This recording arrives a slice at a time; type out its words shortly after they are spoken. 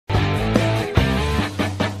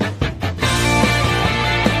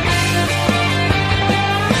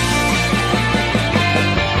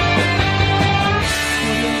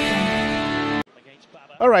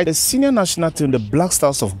Alright, the senior national team, the Black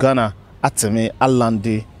Stars of Ghana, Atemi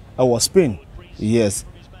Alandi, our Spain. Yes.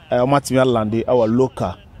 Atemi Alandi, our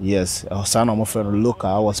lorca. Yes, our son of my friend lorca,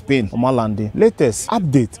 our Spain, Malandi. Latest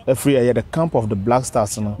update every year the camp of the Black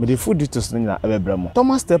Stars. No, me the full details na Ebebremo.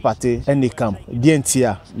 Thomas Partey any camp.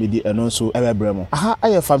 DNTia me the announce Ebebremo. Aha, I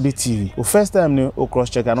Fabdy TV. O first time no o cross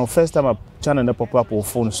check and first time channel na pop up on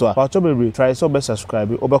phone so. Pacho bebre try so be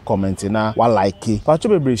subscribe, o be comment na wa like. Pacho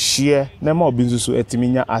bebre share na ma obi so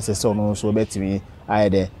etiminya access on so betimi aye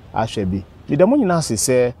de ahwebi. The demon na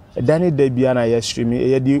say Danny Debia na ye streaming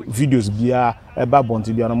ye di videos bia eba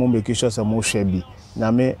bonti bia na mo make sure say mo share bi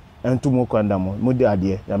na me entu mo kwanda mo de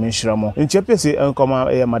ade na me nhira mo nchepe say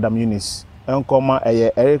enkoma Madam Eunice enkoma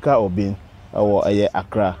Erica Obin wo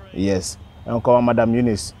Accra. Yes, enkoma Madam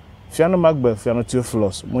Eunice fiano Magbe fiano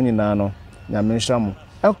Theophilus mo nyina no na me nhira mo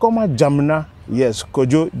enkoma Jamna. Yes,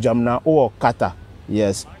 Kojo Jamna o Kata.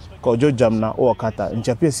 Yes, Kojo Jamna o Kata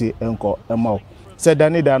nchepe say enko ema say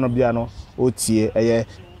Danny Dano bia no otie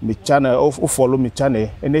me channel o follow me channel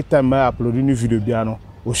anytime I upload new video bia no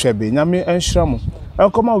o share be nyame enhira mo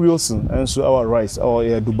enkoma Wilson enso our rice or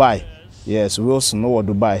Dubai. Yes, Wilson no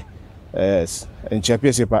Dubai. Yes, and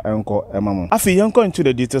Chapiasi pa enko emamo. Afi yanko into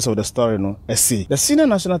the details of the story no. See, the senior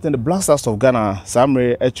national team, the Black Stars of Ghana,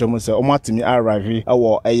 Samre Echemo say Omatimi arrive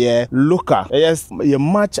our lorca. Yes, your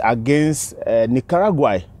match against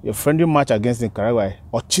Nicaragua. Your friendly match against Nicaragua.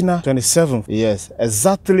 Ochina 27th. Yes,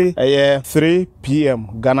 exactly 3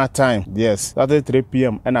 p.m. Ghana time. Yes, Saturday 3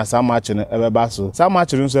 p.m. and as a match in Ebebaso. Some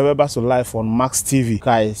match in Ebebaso live on Max TV.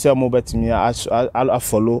 Kai, say mo betimi I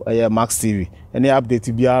follow Max TV. Any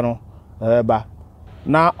update biano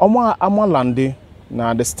na omo lande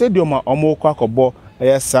na the stadium omo kwakobo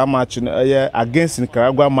some match against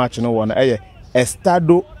Nicaragua match no one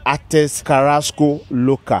Estado Artes Carrasco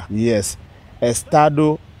lorca. Yes,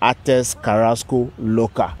 Estado Artes Carrasco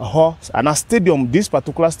lorca. And a stadium, this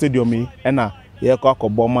particular stadium na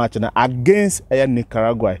kwakobo match na against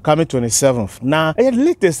Nicaragua coming 27th. Now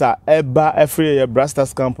latest eba every year Black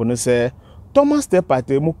Stars camp no say Thomas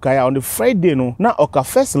Partey mukaya on the Friday no na oka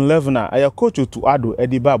first 11 na coach to ado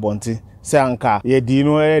ediba bonti say anka ye di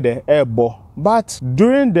no de ebo. But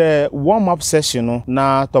during the warm-up session no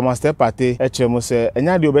na Thomas Partey echemo say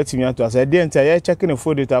enya de obetimi ato say de enta ye checking the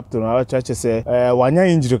full data up to na church say wanya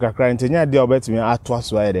injury kakra enta de obetimi ato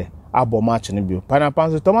aso de abo match no bio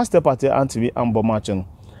panapan Thomas Partey anti ambo match no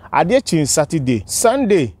ade chin Saturday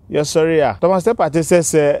Sunday yes sorry Thomas Partey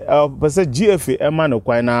says person GFA ema no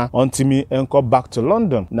kwan na ontimi enko back to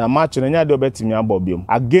London na match no nya de obetimi abobiom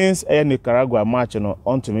against Nicaragua match no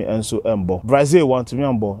ontimi enso embo Brazil want me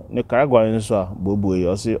embo Nicaragua enso bobo e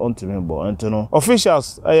osi ontimi embo ento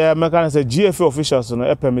officials meka say GFA officials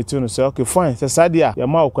no permit no say okay fine say sadia ya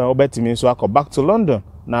ma kwan obetimi enso akọ back to London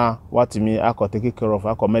na watimi akọ take care of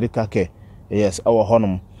akọ medical care. Yes, our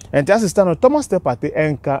honum. And the assistant Thomas Partey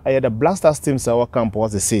enka the Black Stars team our camp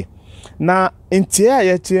was the say. Na intia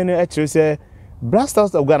ye tiene actually say Black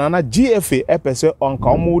Stars of Ghana na GFA epese on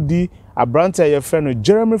kamudi abrante ye friend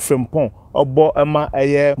Jeremie Frimpong obo ema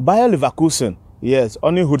Bayer Leverkusen. Yes,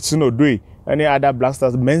 only Hudson Odoi any other Black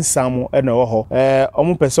Stars men samu ene ho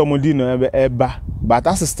omo pese omo di no eba. But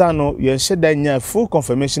assistant no ye sheda full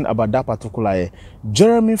confirmation about that particular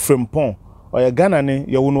Jeremie Frimpong or Ghana ne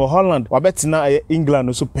you know Holland wabetina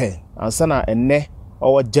England so pen and sana ene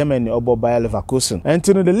or Germany or Bayer Leverkusen. And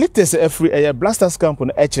to know the latest every Black Stars camp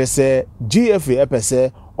on HSA GFA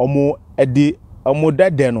epese omo edi omo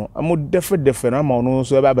dadeno omo different amount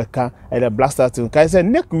so ebabeka the Black Stars team kai say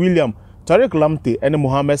Nick William Tariq Lamptey and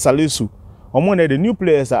Mohamed Salisu omo the new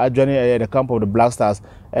players are joining the camp of the Black Stars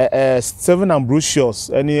 7 Ambrosius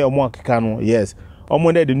any omo akikano. Yes,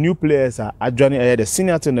 the new players are joining the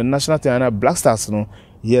senior team, the national team, and Black Stars. No,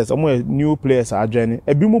 yes, new players are joining.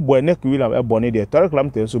 Ebimu boy Nick William ebony there. Tariq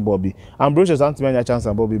Lamptey so Bobby. Ambrosius antimanya chance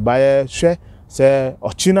and Bobby. By share say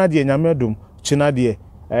China die nyamedum China die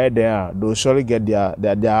they'll surely get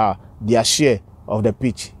their share of the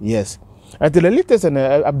pitch. Yes, and the latest and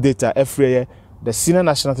update every year the senior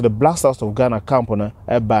national to the Black Stars of Ghana camp on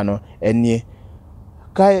Ebano enye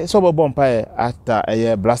kai so bompa after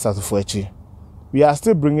Black Stars Fuechi. We are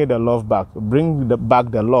still bringing the love back.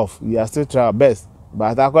 Back the love. We are still trying our best.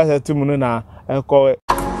 But I quite said to Mununa and call it.